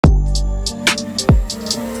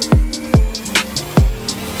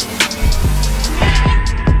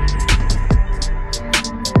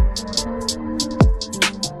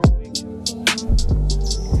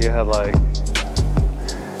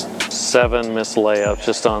7 missed layups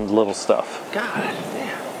just on little stuff. God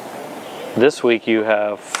damn. This week you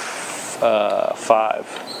have 5.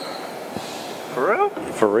 For real?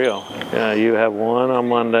 For real. Yeah, you have 1 on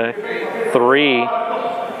Monday, 3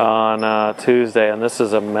 on Tuesday, and this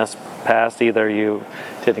is a mess pass. Either you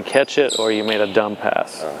didn't catch it or you made a dumb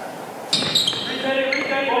pass.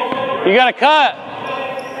 You got to cut.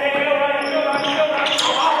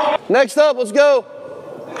 Next up, let's go.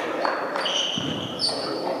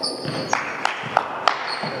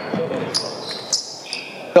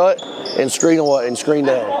 Cut and screen away and screen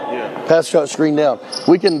down. Yeah. Pass, cut, screen down.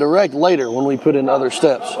 We can direct later when we put in other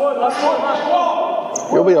steps.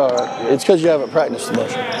 You'll be all right. It's because you haven't practiced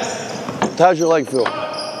much. How's your leg feel?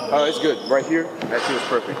 Oh, it's good. Right here, actually it's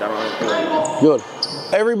perfect. I don't have to feel anything. Good.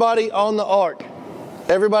 Everybody on the arc.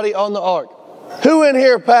 Everybody on the arc. Who in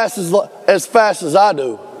here passes as fast as I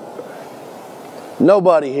do?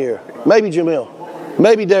 Nobody here. Maybe Jamil.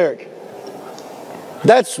 Maybe Derek.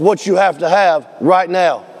 That's what you have to have right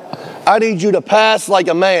now. I need you to pass like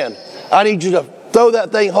a man. I need you to throw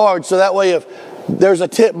that thing hard so that way if there's a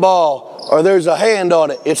tip ball or there's a hand on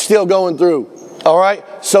it, it's still going through. All right?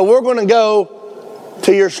 So we're going to go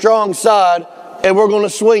to your strong side and we're going to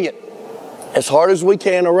swing it as hard as we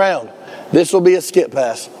can around. This will be a skip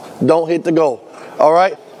pass. Don't hit the goal. All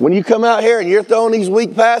right? When you come out here and you're throwing these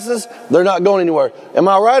weak passes, they're not going anywhere. Am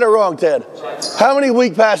I right or wrong, Ted? How many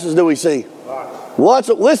weak passes do we see? Lots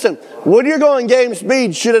of, listen, when you're going game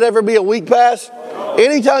speed, should it ever be a weak pass?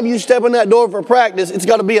 Anytime you step in that door for practice, it's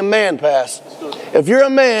got to be a man pass. If you're a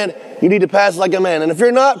man, you need to pass like a man. And if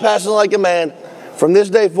you're not passing like a man, from this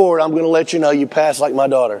day forward, I'm going to let you know you pass like my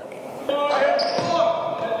daughter.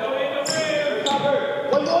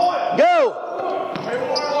 Go!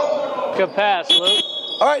 Good pass, Luke.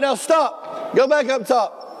 All right, now stop. Go back up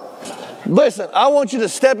top. Listen, I want you to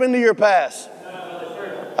step into your pass.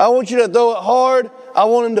 I want you to throw it hard. I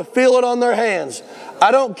want them to feel it on their hands.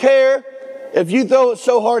 I don't care if you throw it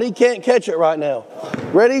so hard he can't catch it right now.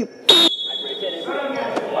 Ready?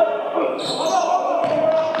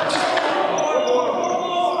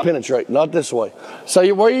 Penetrate, not this way. So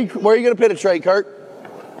where are you going to penetrate, Kirk?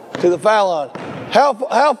 To the foul line.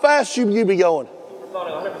 How fast should you be going?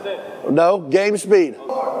 100%. No, game speed.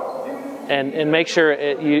 And make sure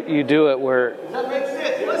you do it where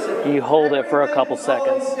you hold it for a couple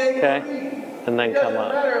seconds, okay? And then come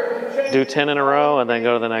up. Do 10 in a row and then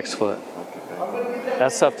go to the next foot.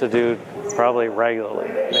 That's stuff to do probably regularly,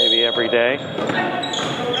 maybe every day.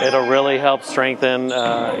 It'll really help strengthen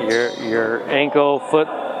your ankle, foot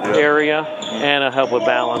area, and it'll help with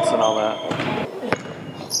balance and all that.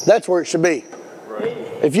 That's where it should be.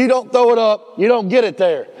 If you don't throw it up, you don't get it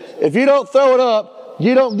there. If you don't throw it up,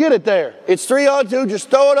 you don't get it there. It's 3-on-2.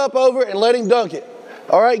 Just throw it up over and let him dunk it.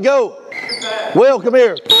 All right, go. Will, come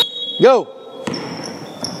here. Go.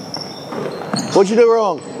 What'd you do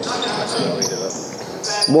wrong?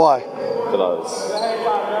 Why? Because I was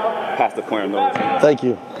past the point of no return. Thank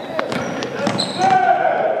you.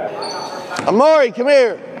 Amari, come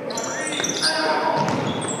here.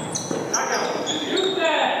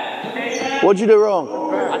 What'd you do wrong?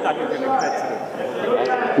 I thought he was going to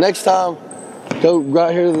cut to Next time, go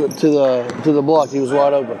right here to the block. He was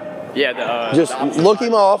wide open. Yeah. Just look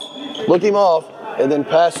him off, and then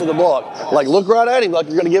pass to the block. Like look right at him, like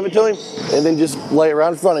you're going to give it to him, and then just lay it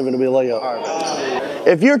right in front of him. It'll be a layup.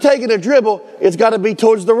 If you're taking a dribble, it's got to be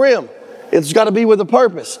towards the rim. It's got to be with a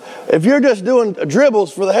purpose. If you're just doing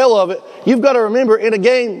dribbles for the hell of it, you've got to remember in a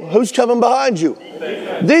game who's coming behind you.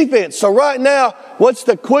 Defense. So right now, what's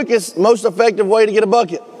the quickest, most effective way to get a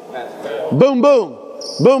bucket? Boom, boom.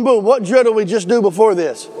 Boom, boom. What drill did we just do before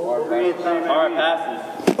this? Hard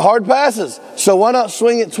passes. Hard passes. So why not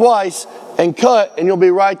swing it twice and cut, and you'll be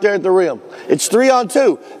right there at the rim. It's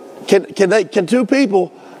 3-on-2. Can two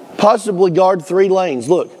people possibly guard 3 lanes?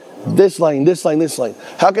 Look, this lane, this lane, this lane.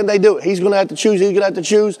 How can they do it? He's going to have to choose. He's going to have to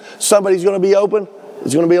choose. Somebody's going to be open.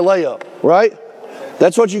 It's going to be a layup, right?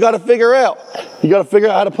 That's what you got to figure out. You got to figure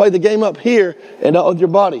out how to play the game up here and not with your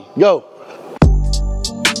body. Go.